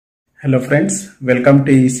Hello friends, welcome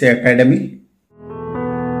to EC Academy.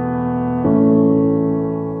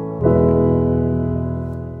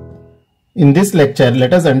 In this lecture,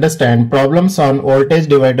 let us understand problems on voltage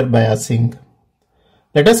divider biasing.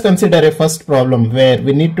 Let us consider a first problem where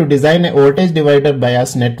we need to design a voltage divider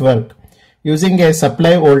bias network using a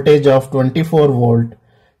supply voltage of 24 volt.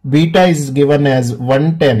 Beta is given as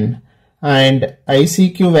 110 and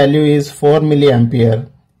ICQ value is 4 milliampere.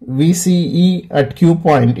 VCE at Q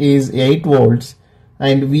point is 8 volts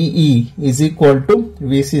and VE is equal to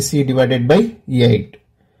VCC divided by 8.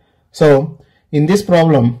 So in this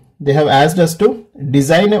problem they have asked us to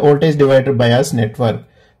design a voltage divider bias network,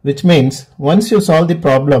 which means once you solve the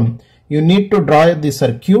problem you need to draw the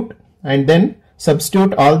circuit and then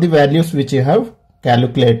substitute all the values which you have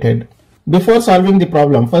calculated. Before solving the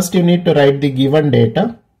problem, first you need to write the given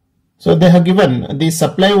data. So they have given the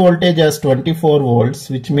supply voltage as 24 volts,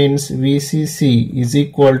 which means VCC is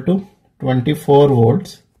equal to 24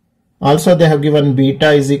 volts. Also they have given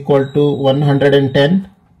beta is equal to 110,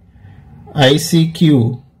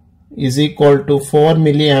 ICQ is equal to 4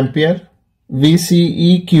 milliampere,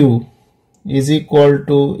 VCEQ is equal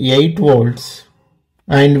to 8 volts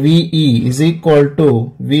and VE is equal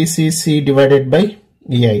to VCC divided by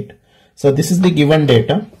 8. So this is the given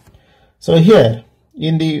data. So here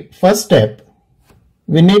in the first step,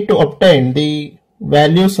 we need to obtain the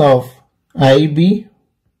values of IB,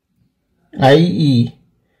 IE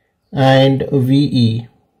and VE.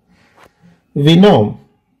 We know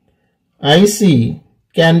IC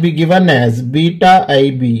can be given as beta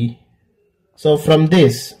IB. So from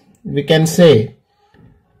this we can say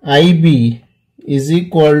IB is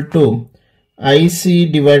equal to IC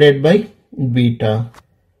divided by beta.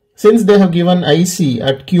 Since they have given IC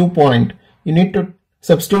at Q point, you need to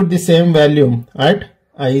substitute the same value at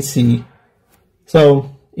IC. So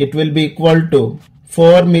it will be equal to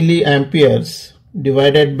 4 milliamperes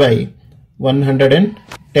divided by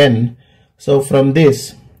 110. So from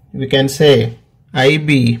this we can say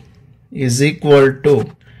IB is equal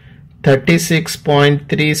to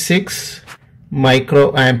 36.36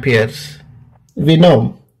 microamperes. We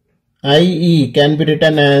know IE can be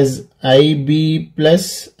written as IB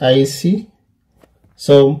plus IC.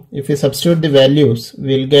 So if we substitute the values,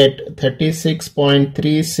 we'll get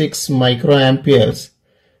 36.36 microamperes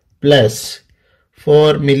plus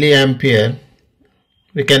 4 milliampere.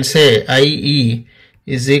 We can say IE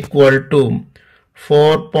is equal to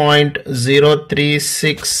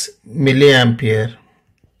 4.036 milliampere.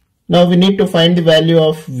 Now we need to find the value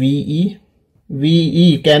of VE.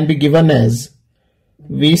 VE can be given as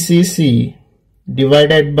VCC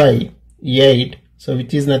divided by 8. So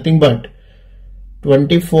which is nothing but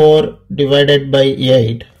 24 divided by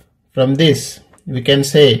 8. From this we can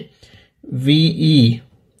say VE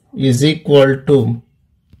is equal to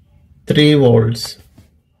 3 volts.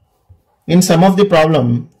 In some of the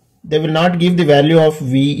problem they will not give the value of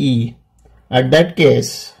VE. At that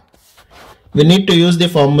case we need to use the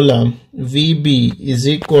formula VB is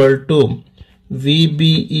equal to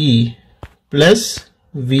VBE plus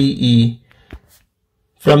VE.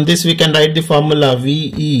 From this we can write the formula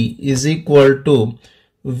VE is equal to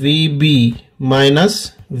VB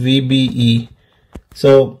minus VBE.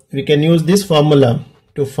 So we can use this formula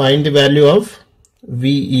to find the value of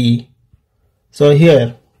VE. So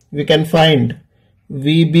here we can find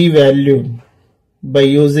VB value by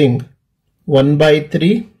using 1 by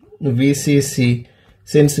 3 VCC,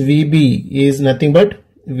 since VB is nothing but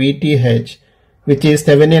VTH, which is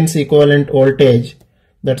Thevenin's equivalent voltage.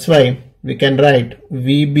 That's why we can write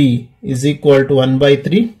VB is equal to 1 by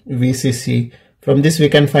 3 VCC. From this we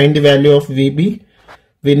can find the value of VB.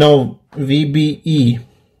 We know VBE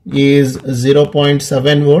is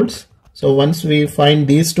 0.7 volts. So once we find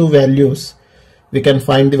these two values, we can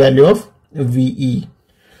find the value of VE.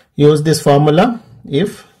 Use this formula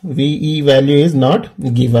if VE value is not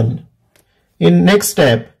given. In next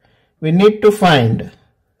step, we need to find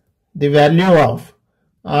the value of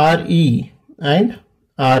RE and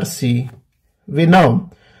RC. We know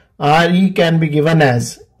RE can be given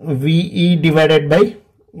as VE divided by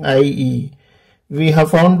IE. We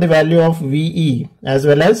have found the value of VE as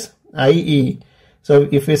well as IE. So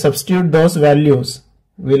if we substitute those values,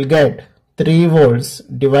 we'll get 3 volts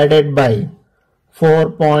divided by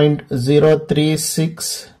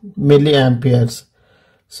 4.036 milliamperes.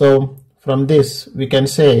 So from this we can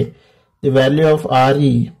say the value of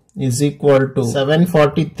RE is equal to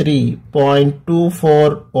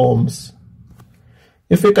 743.24 ohms.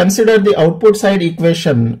 If we consider the output side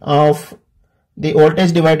equation of the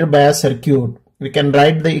voltage divider bias circuit, we can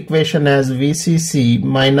write the equation as VCC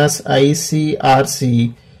minus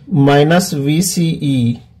ICRC minus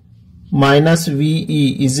VCE minus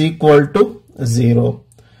VE is equal to 0.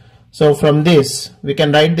 So from this we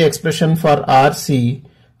can write the expression for RC.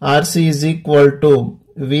 RC is equal to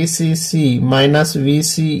VCC minus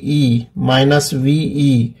VCE minus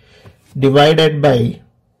VE divided by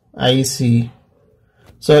IC.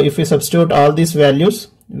 So if we substitute all these values,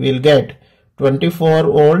 we will get 24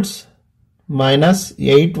 volts minus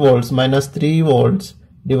 8 volts minus 3 volts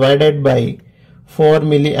divided by 4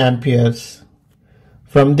 milliamperes.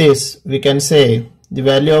 From this we can say the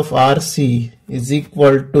value of RC is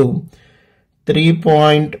equal to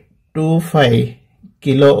 3.25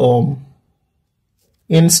 kilo ohm.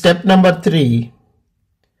 In step number 3,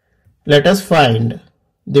 let us find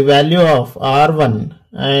the value of R1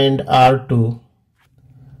 and R2.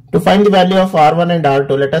 To find the value of R1 and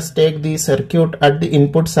R2, let us take the circuit at the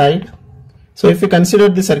input side. So if we consider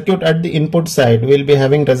the circuit at the input side, we will be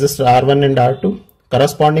having resistor R1 and R2.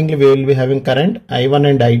 Correspondingly, we will be having current I1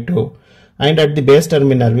 and I2. And at the base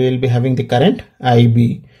terminal, we will be having the current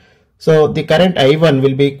IB. So the current I1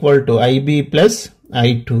 will be equal to IB plus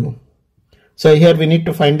I2. So here we need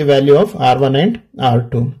to find the value of R1 and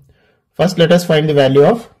R2. First, let us find the value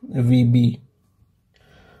of VB.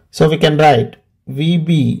 So we can write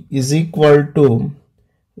VB is equal to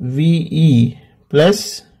VE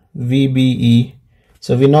plus VBE.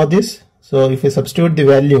 So we know this. So if we substitute the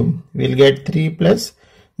value, we will get 3 plus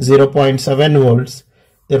 0.7 volts.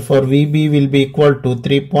 Therefore, VB will be equal to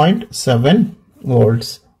 3.7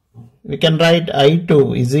 volts. We can write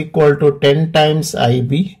I2 is equal to 10 times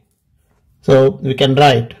IB. So we can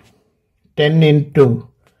write 10 into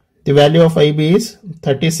the value of IB is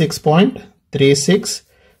 36.36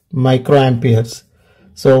 microamperes.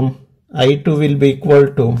 So I2 will be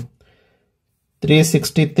equal to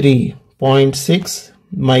 363.6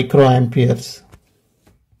 microamperes.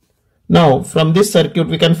 Now from this circuit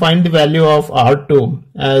we can find the value of R2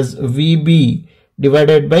 as VB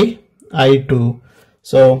divided by I2.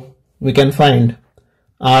 So we can find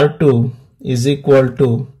R2 is equal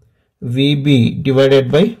to VB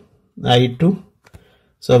divided by I2.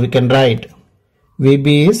 So we can write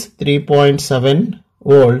VB is 3.7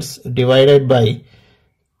 volts divided by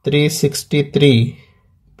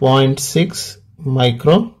 363.6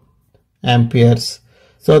 microamperes.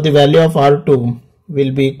 So the value of R2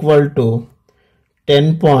 will be equal to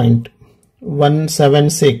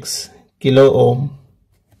 10.176 kilo ohm.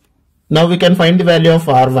 Now we can find the value of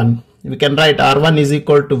R1. We can write R1 is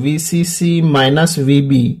equal to VCC minus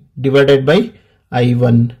VB divided by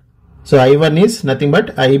I1. So I1 is nothing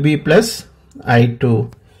but IB plus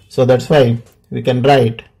I2. So that's why we can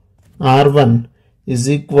write R1 is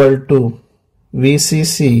equal to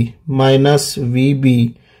VCC minus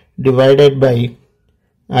VB divided by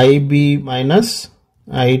IB minus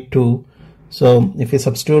I2. So if we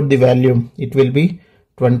substitute the value, it will be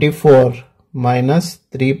 24 minus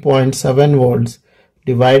 3.7 volts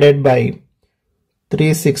divided by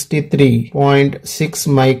 363.6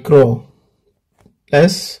 micro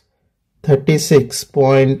plus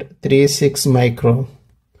 36.36 micro.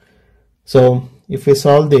 So if we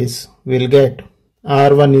solve this, we will get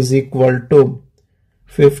R1 is equal to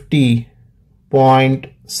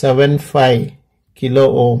 50.75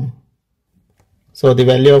 kilo ohm. So the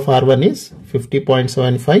value of R1 is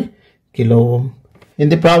 50.75 kilo ohm. In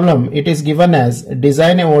the problem, it is given as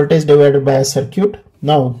design a voltage divider bias circuit.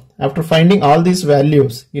 Now, after finding all these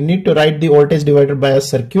values, you need to write the voltage divider bias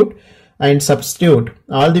circuit and substitute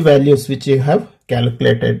all the values which you have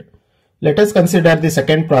calculated. Let us consider the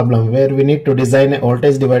second problem where we need to design a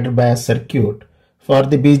voltage divider bias circuit for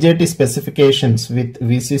the BJT specifications with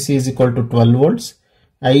VCC is equal to 12 volts,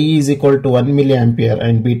 IE is equal to 1 milliampere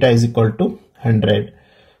and beta is equal to 100.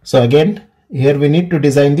 So again, here we need to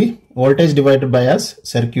design the voltage divider bias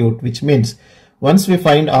circuit, which means once we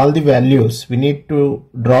find all the values, we need to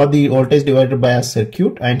draw the voltage divider bias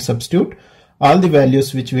circuit and substitute all the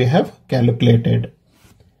values which we have calculated.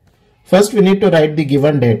 First, we need to write the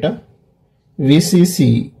given data.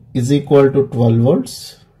 VCC is equal to 12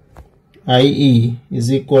 volts, IE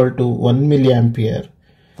is equal to 1 milliampere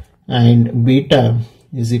and beta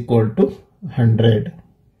is equal to 100.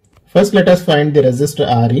 First, let us find the resistor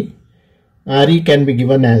RE. RE can be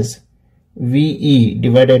given as VE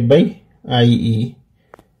divided by IE.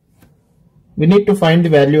 We need to find the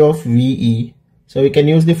value of VE. So we can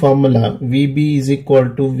use the formula VB is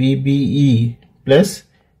equal to VBE plus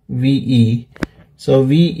VE. So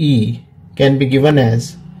VE can be given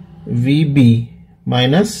as VB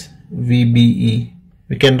minus VBE.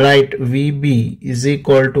 We can write VB is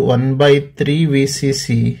equal to 1 by 3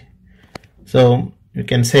 VCC. So you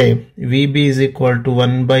can say VB is equal to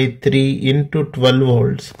 1 by 3 into 12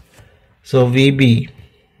 volts. So VB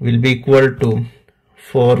will be equal to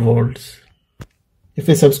 4 volts. If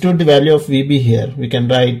we substitute the value of VB here, we can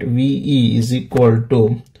write VE is equal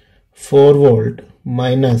to 4 volt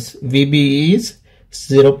minus VB is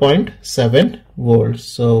 0.7 volts.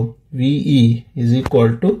 So VE is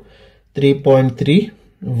equal to 3.3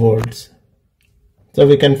 volts. So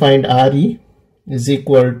we can find RE is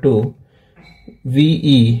equal to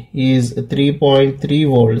VE is 3.3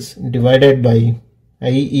 volts divided by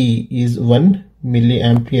IE is 1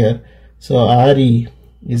 milliampere. So RE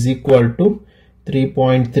is equal to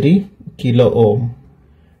 3.3 kilo ohm.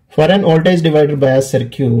 For an voltage divider bias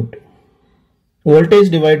circuit, voltage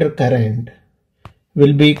divider current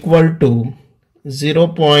will be equal to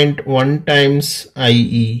 0.1 times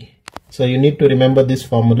IE. So you need to remember this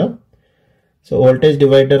formula. So voltage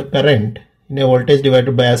divider current in a voltage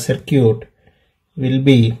divider bias circuit will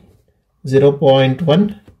be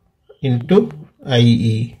 0.1 into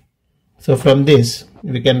IE. So from this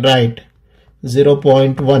we can write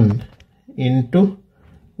 0.1 into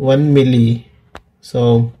 1 milli.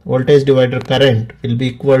 So voltage divider current will be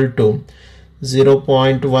equal to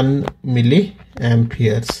 0.1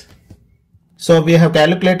 milliamperes. So we have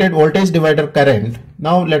calculated voltage divider current.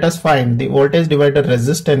 Now let us find the voltage divider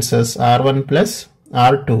resistances R1 plus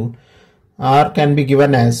R2. R can be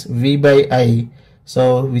given as V by I,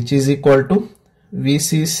 so which is equal to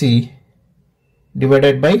VCC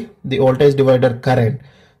divided by the voltage divider current.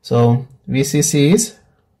 So VCC is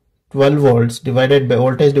 12 volts divided by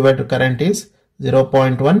voltage divider current is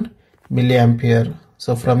 0.1 milliampere.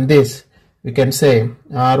 So from this we can say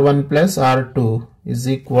R1 plus R2 is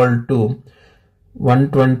equal to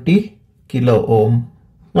 120 kilo ohm.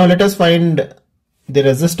 Now let us find the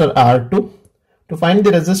resistor R2. To find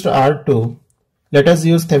the resistor R2, let us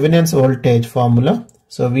use Thevenin's voltage formula.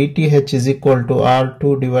 So VTH is equal to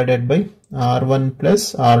R2 divided by R1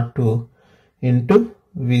 plus R2 into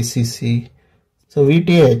VCC. So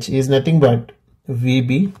VTH is nothing but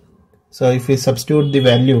VB. So if we substitute the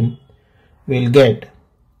value, we will get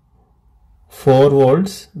 4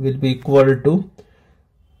 volts will be equal to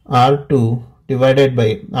R2 divided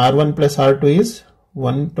by R1 plus R2 is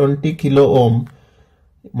 120 kilo ohm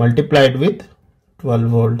multiplied with 12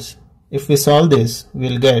 volts. If we solve this, we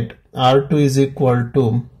will get R2 is equal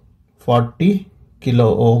to 40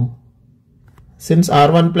 kilo ohm. Since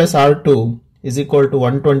R1 plus R2 is equal to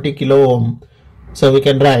 120 kilo ohm, so we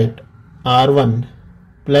can write R1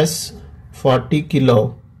 plus 40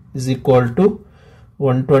 kilo is equal to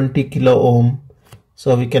 120 kilo ohm.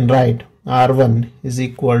 So we can write R1 is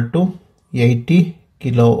equal to 80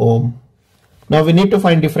 kilo ohm. Now we need to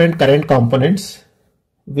find different current components.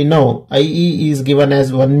 We know IE is given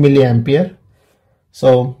as 1 milliampere.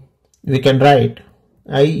 So we can write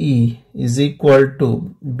IE is equal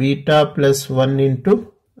to beta plus 1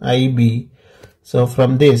 into IB. So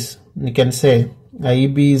from this we can say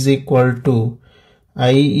IB is equal to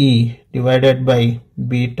IE divided by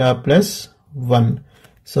beta plus 1.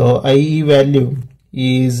 So IE value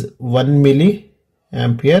is 1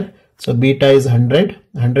 milliampere. So beta is 100.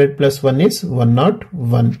 100 plus 1 is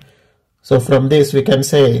 101. So from this we can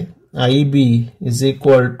say IB is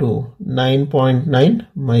equal to 9.9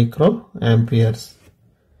 microamperes.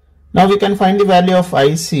 Now we can find the value of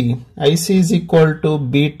IC. IC is equal to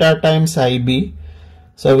beta times IB.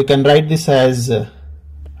 So we can write this as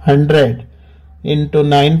 100 into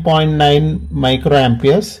 9.9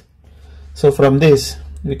 microamperes. So from this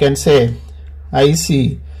we can say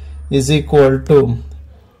IC is equal to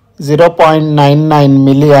 0.99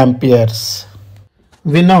 milliamperes.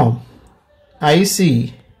 We know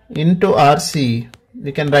IC into RC,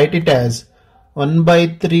 we can write it as 1 by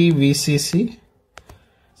 3 VCC.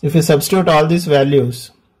 If we substitute all these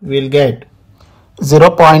values, we will get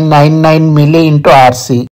 0.99 milli into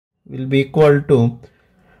RC will be equal to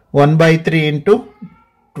 1 by 3 into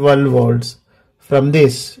 12 volts. From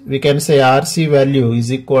this, we can say RC value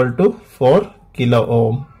is equal to 4 kilo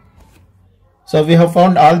ohm. So we have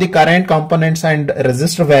found all the current components and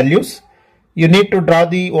resistor values. You need to draw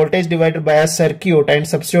the voltage divider bias circuit and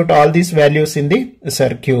substitute all these values in the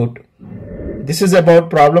circuit. This is about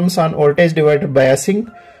problems on voltage divider biasing.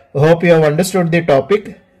 I hope you have understood the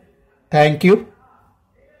topic. Thank you.